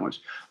their families.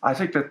 I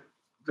think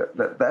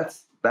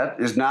that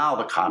is now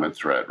the common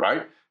thread,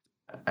 right?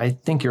 I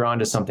think you're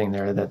onto something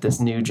there, that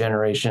this new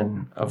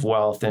generation of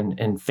wealth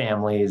and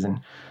families, and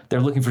they're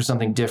looking for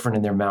something different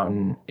in their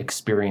mountain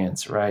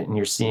experience, right? And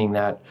you're seeing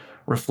that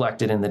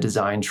reflected in the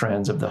design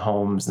trends of the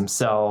homes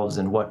themselves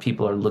and what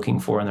people are looking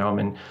for in their home.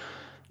 And,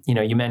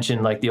 you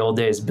mentioned like the old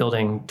days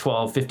building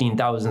 12,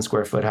 15,000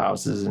 square foot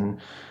houses and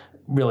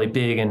really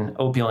big and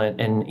opulent,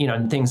 and,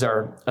 and things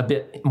are a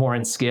bit more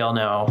in scale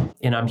now.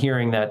 And I'm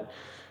hearing that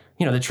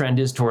the trend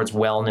is towards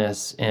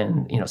wellness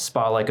and,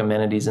 spa-like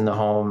amenities in the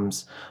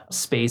homes,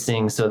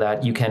 spacing so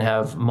that you can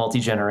have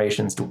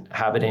multi-generations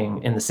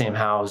habiting in the same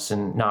house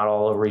and not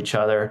all over each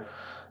other,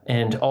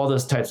 and all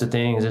those types of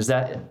things.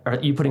 Are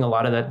you putting a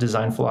lot of that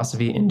design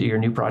philosophy into your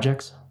new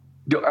projects?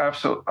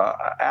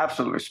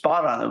 Absolutely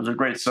spot on. It was a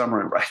great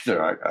summary right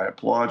there. I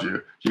applaud you.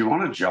 Do you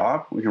want a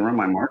job? We can run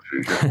my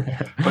marketing.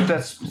 But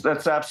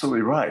that's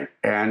absolutely right.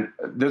 And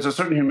there's a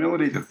certain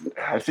humility that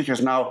I think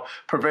is now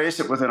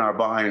pervasive within our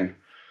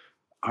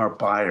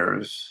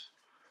buyers,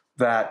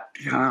 that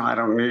I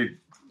don't need.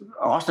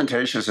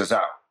 Ostentatious is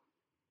out.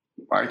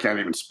 I can't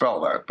even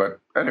spell that, but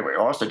anyway,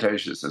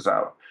 ostentatious is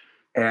out.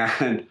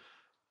 And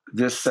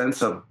this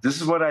sense of,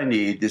 this is what I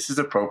need, this is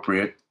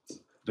appropriate.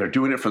 They're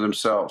doing it for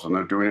themselves, and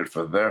they're doing it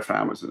for their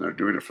families, and they're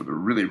doing it for the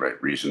really right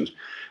reasons.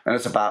 And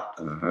it's about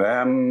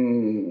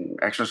them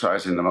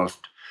exercising the most,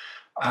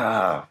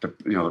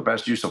 the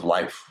best use of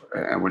life,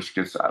 and which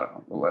gets, a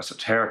little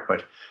esoteric.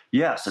 But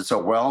yes, it's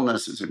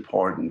wellness is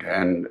important,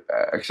 and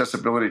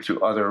accessibility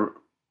to other,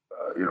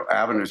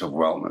 avenues of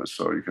wellness.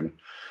 So you can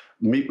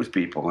meet with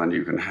people, and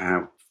you can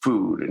have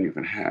food, and you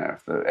can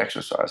have the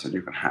exercise, and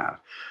you can have,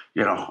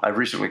 I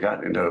recently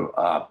got into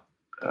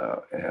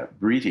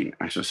breathing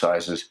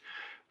exercises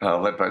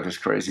led by this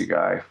crazy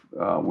guy,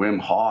 Wim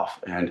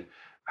Hof, and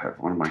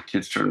one of my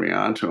kids turned me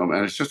on to him,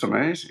 and it's just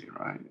amazing,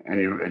 right?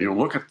 And you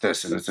look at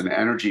this, and it's an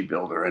energy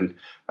builder, and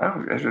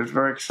it's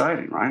very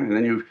exciting, right? And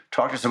then you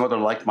talk to some other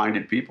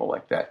like-minded people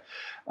like that.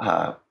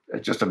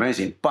 It's just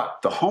amazing.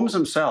 But the homes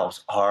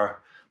themselves are,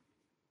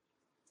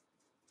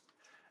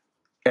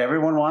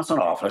 everyone wants an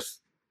office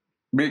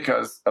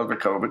because of the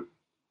COVID.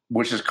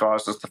 which has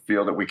caused us to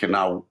feel that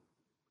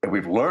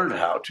we've learned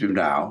how to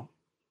now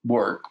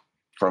work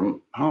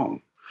from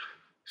home.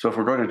 So if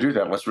we're going to do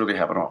that, let's really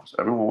have an office.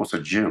 Everyone wants a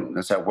gym.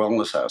 That's that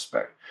wellness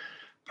aspect,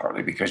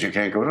 partly because you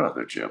can't go to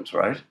other gyms,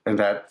 right? And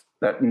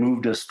that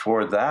moved us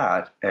toward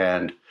that,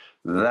 and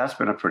that's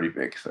been a pretty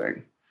big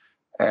thing.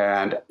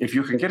 And if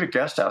you can get a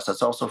guest house,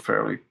 that's also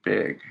fairly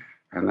big.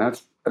 And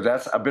that's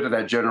a bit of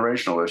that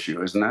generational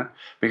issue, isn't it?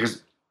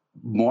 Because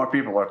more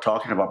people are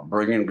talking about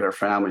bringing their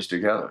families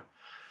together.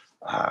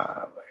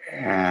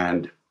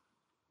 And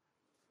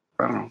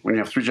I don't know, when you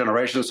have 3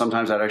 generations,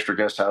 sometimes that extra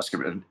guest house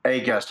can be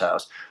a guest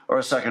house or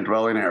a second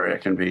dwelling area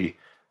can be,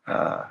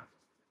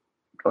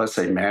 let's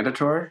say,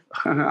 mandatory.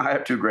 I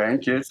have 2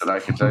 grandkids, and I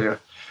can tell you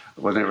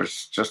when they were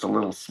just a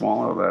little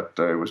smaller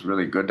that it was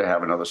really good to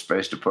have another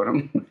space to put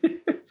them.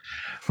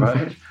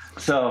 Right?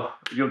 So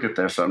you'll get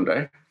there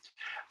someday.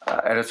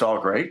 And it's all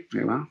great,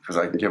 because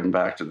I can give them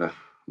back to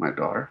my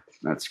daughter.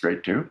 That's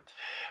great too.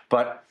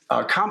 But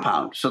a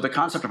compound. So the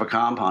concept of a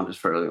compound is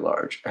fairly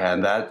large.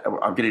 And that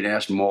I'm getting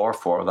asked more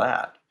for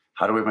that.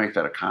 How do we make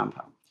that a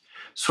compound?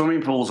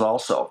 Swimming pools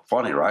also.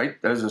 Funny, right?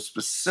 There's a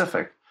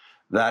specific,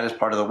 that is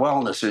part of the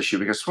wellness issue,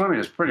 because swimming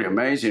is pretty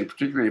amazing,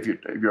 particularly if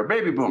you're a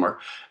baby boomer.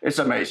 It's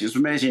amazing. It's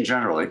amazing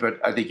generally.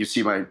 But I think you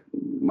see my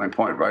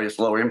point, right? It's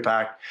low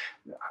impact,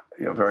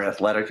 very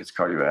athletic. It's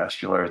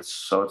cardiovascular.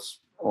 It's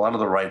a lot of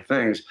the right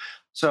things.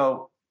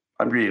 So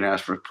I'm being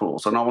asked for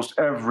pools in almost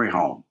every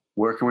home.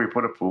 Where can we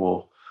put a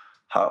pool?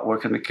 Where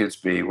can the kids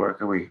be? Where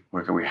can we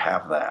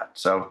have that?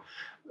 So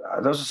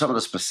those are some of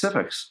the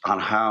specifics on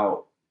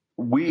how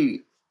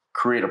we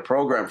create a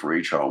program for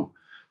each home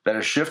that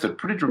has shifted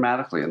pretty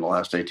dramatically in the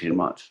last 18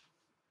 months.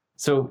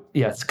 So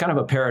yeah, it's kind of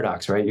a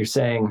paradox, right? You're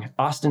saying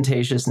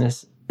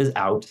ostentatiousness is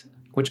out,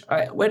 which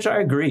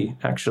I agree,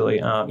 actually.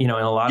 In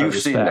a lot of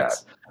respects. You've seen that.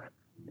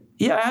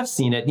 Yeah, I have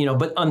seen it,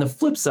 but on the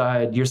flip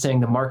side, you're saying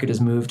the market has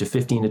moved to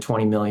 $15 to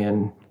 $20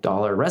 million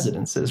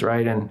residences,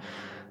 right? And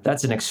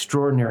that's an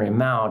extraordinary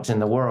amount in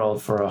the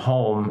world for a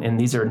home. And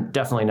these are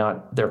definitely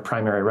not their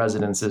primary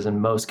residences in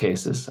most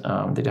cases.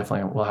 They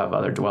definitely will have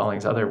other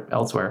dwellings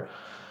elsewhere.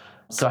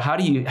 So how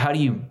do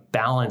you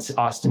balance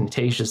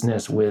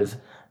ostentatiousness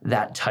with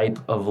that type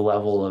of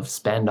level of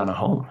spend on a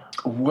home?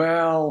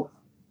 Well,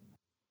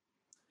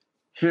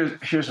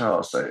 here's how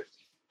I'll say it.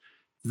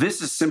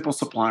 This is simple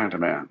supply and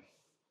demand.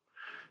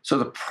 So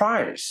the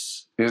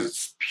price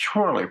is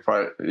purely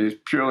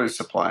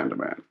supply and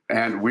demand,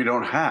 and we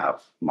don't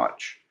have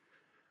much.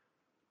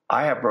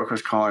 I have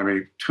brokers calling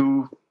me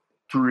 2,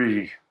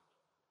 3,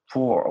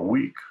 4 a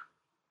week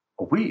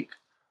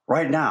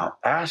right now,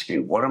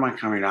 asking, what am I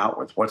coming out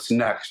with? What's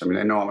next? I mean,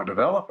 they know I'm a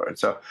developer. And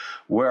so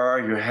where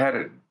are you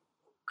headed?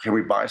 Can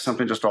we buy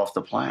something just off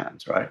the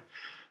plans, right?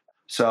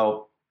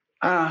 So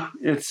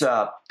it's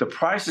the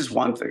price is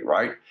one thing,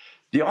 right?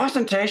 The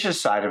ostentatious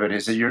side of it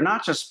is that you're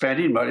not just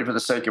spending money for the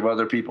sake of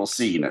other people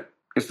seeing it.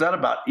 It's not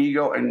about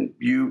ego and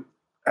you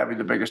having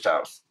the biggest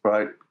house,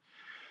 right?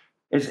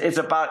 It's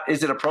about,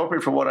 is it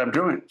appropriate for what I'm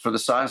doing, for the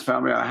size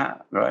family I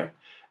have, right?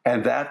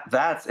 And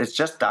it's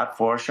just not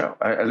for a show.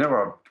 And there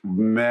were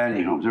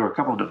many homes. There were a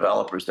couple of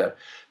developers that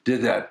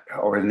did that,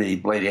 or in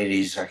the late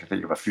 80s, I can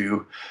think of a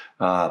few,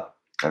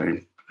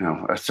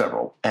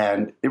 several.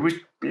 And they were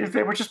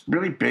just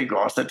really big,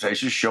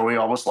 ostentatious, showy,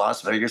 almost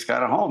Las Vegas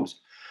kind of homes.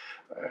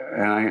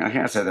 And I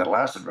can't say that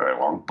lasted very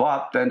long,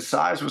 but then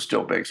size was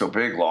still big. So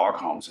big log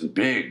homes and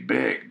big.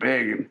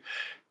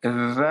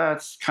 And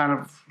that's kind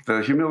of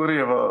the humility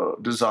of a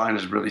design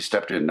has really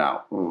stepped in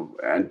now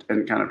and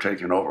kind of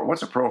taken over.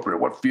 What's appropriate?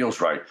 What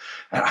feels right?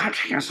 And I'm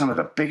taking some of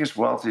the biggest,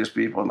 wealthiest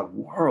people in the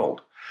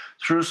world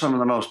through some of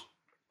the most,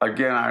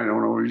 again, I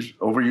don't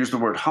overuse the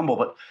word humble,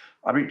 but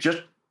I mean,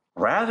 just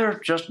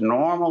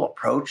normal,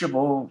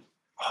 approachable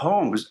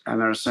homes.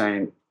 And they're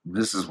saying,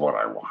 this is what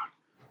I want.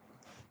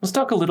 Let's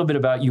talk a little bit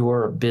about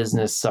your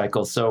business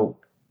cycle. So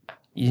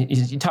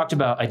you talked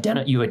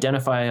about you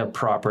identify a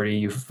property,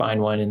 you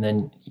find one, and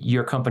then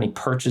your company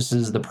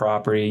purchases the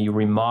property, you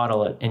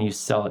remodel it, and you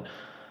sell it.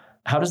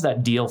 How does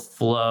that deal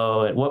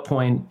flow? At what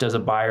point does a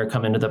buyer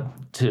come into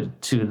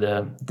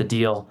the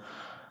deal?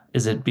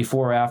 Is it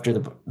before or after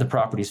the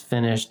property's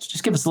finished?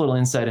 Just give us a little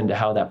insight into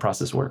how that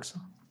process works.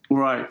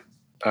 Right.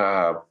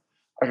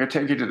 I could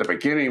take you to the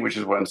beginning, which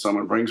is when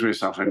someone brings me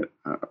something,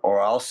 or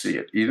I'll see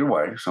it. Either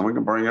way, someone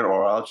can bring it,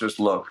 or I'll just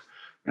look.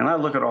 And I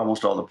look at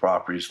almost all the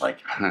properties, like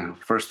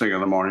first thing in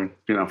the morning,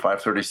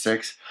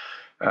 5:36.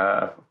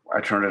 I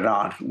turn it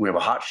on. We have a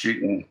hot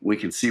sheet, and we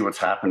can see what's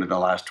happened in the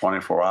last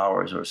 24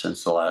 hours or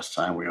since the last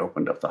time we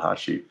opened up the hot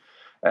sheet.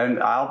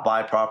 And I'll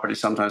buy property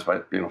sometimes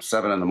by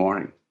 7 in the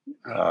morning,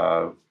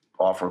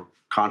 offer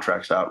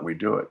contracts out, and we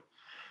do it.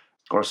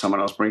 Or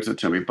someone else brings it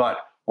to me.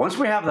 But once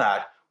we have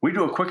that, we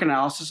do a quick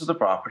analysis of the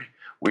property.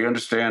 We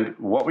understand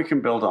what we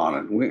can build on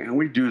it, and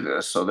we do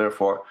this. So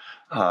therefore,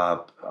 we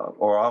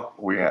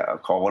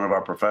call one of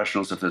our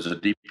professionals if there's a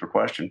deeper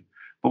question.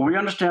 But we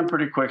understand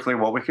pretty quickly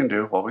what we can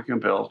do, what we can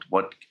build,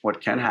 what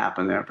can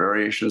happen. There are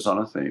variations on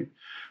a theme,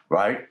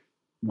 right?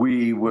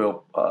 We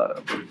will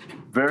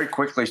very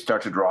quickly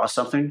start to draw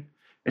something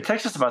It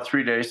takes us about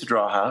 3 days to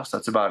draw a house.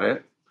 That's about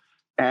it.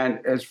 And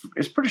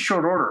it's pretty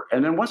short order.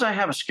 And then once I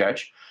have a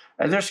sketch,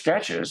 and they're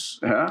sketches,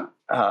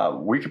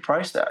 we can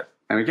price that.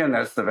 And again,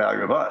 that's the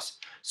value of us.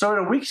 So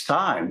in a week's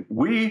time,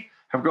 we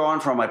have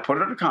gone from I put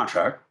it under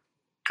contract,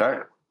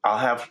 okay, I'll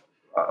have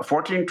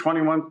 14,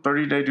 21,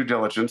 30-day due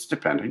diligence,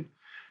 depending.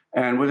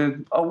 And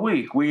within a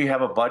week, we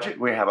have a budget,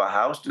 we have a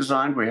house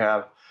designed, we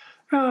have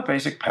a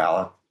basic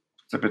palette.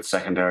 It's a bit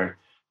secondary.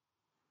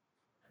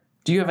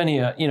 Do you have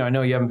any, I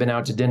know you haven't been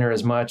out to dinner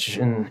as much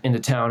and into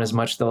town as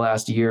much the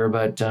last year,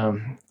 but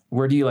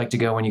where do you like to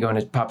go when you go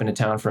and pop into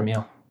town for a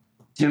meal?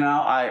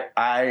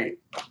 I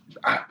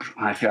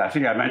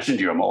think I mentioned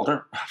to you, I'm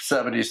older,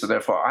 70, so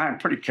therefore I'm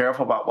pretty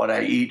careful about what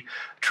I eat.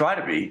 Try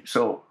to be.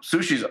 So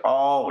sushi's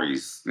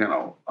always,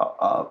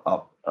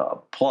 a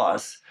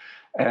plus.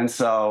 And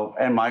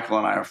Michael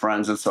and I are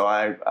friends, and so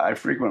I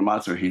frequent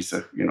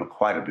Matsuhisa,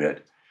 quite a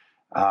bit.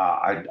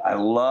 I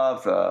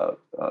love the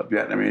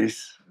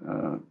Vietnamese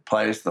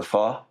place, the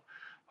pho.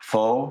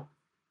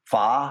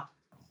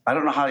 I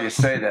don't know how you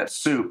say that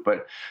soup,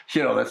 but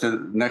that's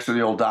next to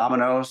the old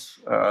Domino's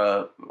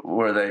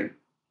where they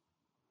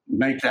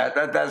make that.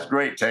 That's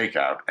great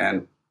takeout,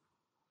 and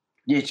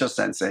it's just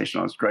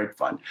sensational. It's great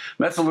fun.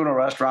 Mezzaluna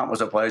Restaurant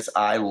was a place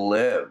I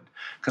lived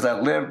because I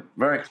lived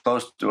very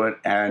close to it,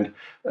 and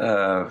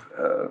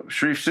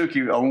Sharif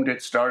Suki owned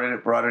it, started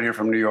it, brought it here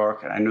from New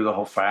York. I knew the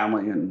whole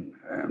family, and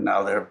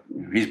now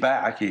he's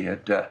back. He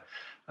had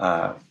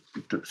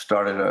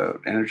started an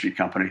energy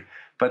company.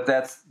 But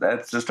that's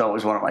just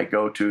always one of my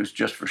go-tos,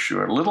 just for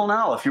sure. Little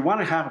Nell, if you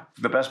want to have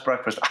the best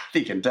breakfast, I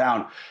think, in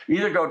town,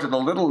 either go to the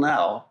Little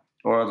Nell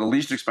or the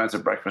least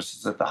expensive breakfast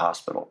is at the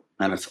hospital.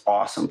 And it's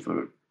awesome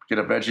food. Get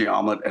a veggie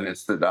omelet, and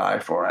it's to die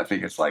for. I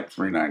think it's like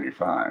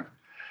 $3.95.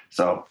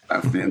 So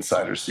that's the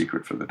insider's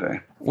secret for the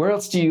day. Where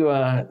else do you,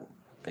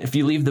 if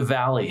you leave the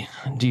Valley,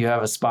 do you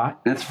have a spot?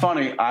 It's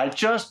funny. I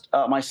just,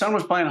 my son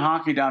was playing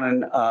hockey down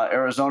in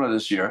Arizona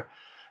this year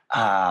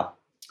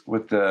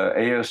with the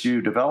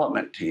ASU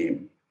development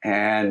team.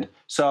 And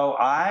so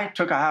I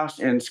took a house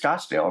in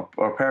Scottsdale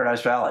or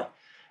Paradise Valley,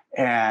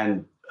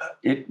 and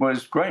it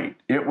was great.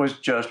 It was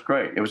just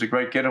great. It was a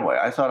great getaway.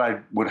 I thought I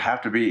would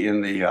have to be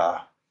in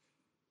the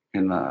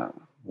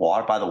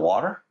water, by the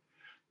water,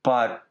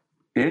 but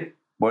it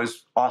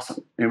was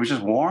awesome. It was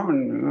just warm,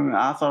 and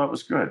I thought it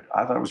was good.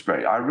 I thought it was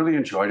great. I really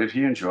enjoyed it.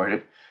 He enjoyed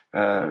it.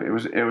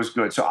 It was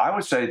good. So I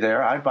would say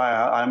there,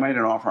 I made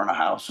an offer on a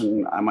house,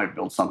 and I might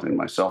build something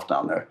myself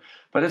down there.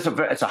 But it's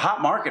a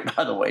hot market,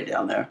 by the way,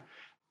 down there.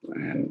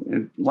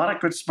 And a lot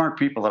of good, smart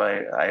people that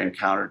I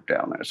encountered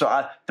down there.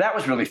 So that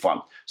was really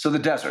fun. So the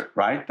desert,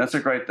 right? That's a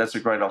great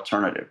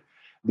alternative.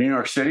 New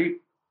York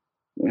City,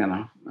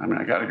 I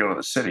got to go to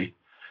the city.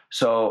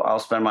 So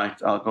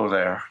I'll go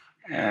there,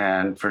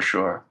 and for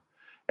sure.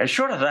 And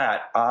short of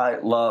that, I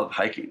love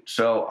hiking.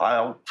 So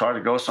I'll try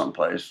to go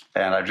someplace.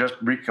 And I just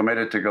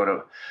recommitted to go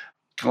to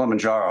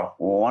Kilimanjaro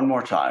one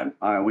more time.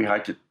 We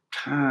hiked it,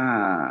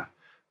 10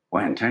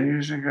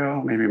 years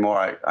ago? Maybe more,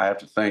 I have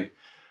to think.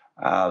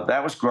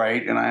 That was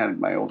great, and I had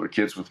my older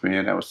kids with me,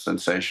 and that was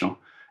sensational.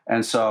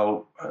 And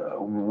so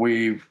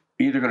we've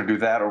either going to do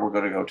that or we're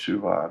going to go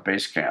to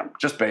base camp,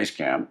 just base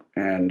camp.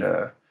 And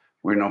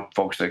we know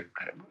folks that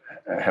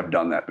have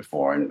done that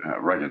before and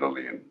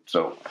regularly. And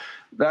so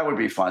that would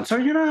be fun. So,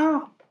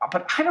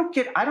 but I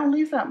don't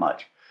leave that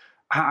much.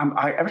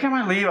 Every time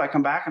I leave, I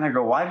come back and I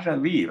go, why did I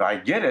leave? I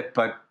get it,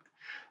 but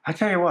I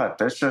tell you what,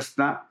 there's just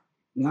not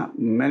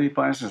many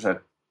places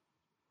that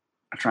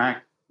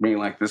attract me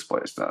like this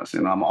place does.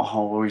 I'm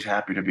always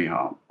happy to be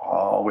home.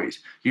 Always.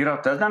 You get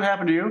off, doesn't that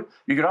happen to you?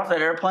 You get off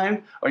that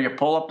airplane or you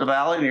pull up the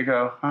valley and you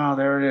go, oh,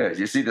 there it is.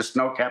 You see the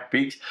snow-capped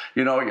peaks,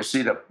 you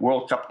see the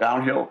World Cup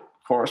downhill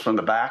course from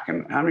the back.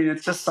 And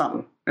it's just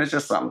something. It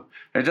just doesn't,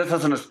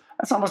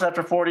 that's almost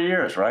after 40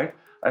 years, right?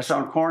 I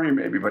sound corny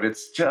maybe, but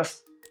it's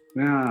just,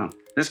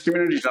 this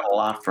community's done a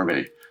lot for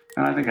me.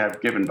 And I think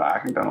I've given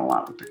back and done a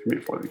lot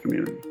for the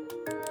community.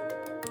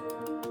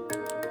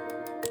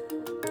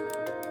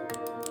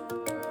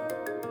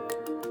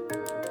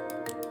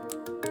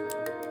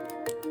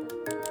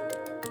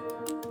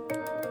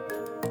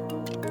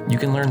 You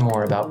can learn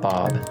more about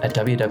Bob at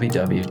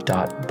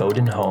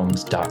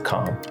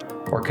www.bowdenhomes.com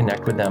or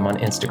connect with them on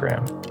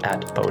Instagram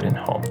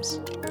 @BowdenHomes.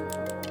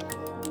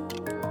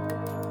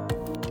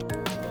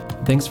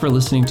 Thanks for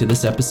listening to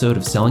this episode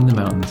of Selling the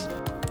Mountains.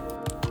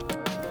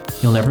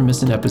 You'll never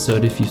miss an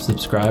episode if you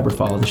subscribe or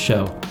follow the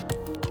show.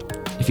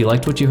 If you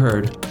liked what you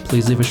heard,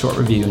 please leave a short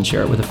review and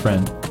share it with a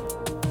friend.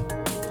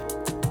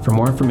 For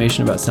more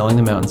information about Selling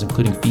the Mountains,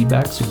 including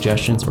feedback,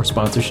 suggestions, or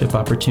sponsorship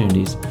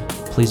opportunities,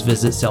 please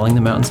visit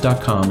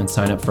sellingthemountains.com and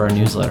sign up for our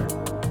newsletter.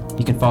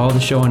 You can follow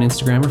the show on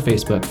Instagram or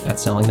Facebook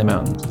 @Selling the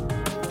Mountains.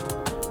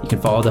 You can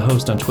follow the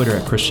host on Twitter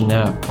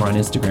 @ChristianNab or on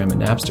Instagram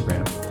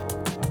 @Nabstagram.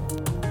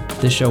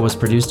 This show was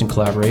produced in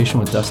collaboration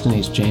with Dustin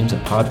H. James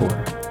at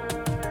Podwater.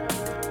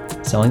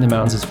 Selling the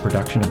Mountains is a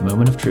production of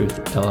Moment of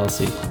Truth,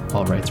 LLC,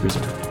 all rights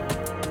reserved.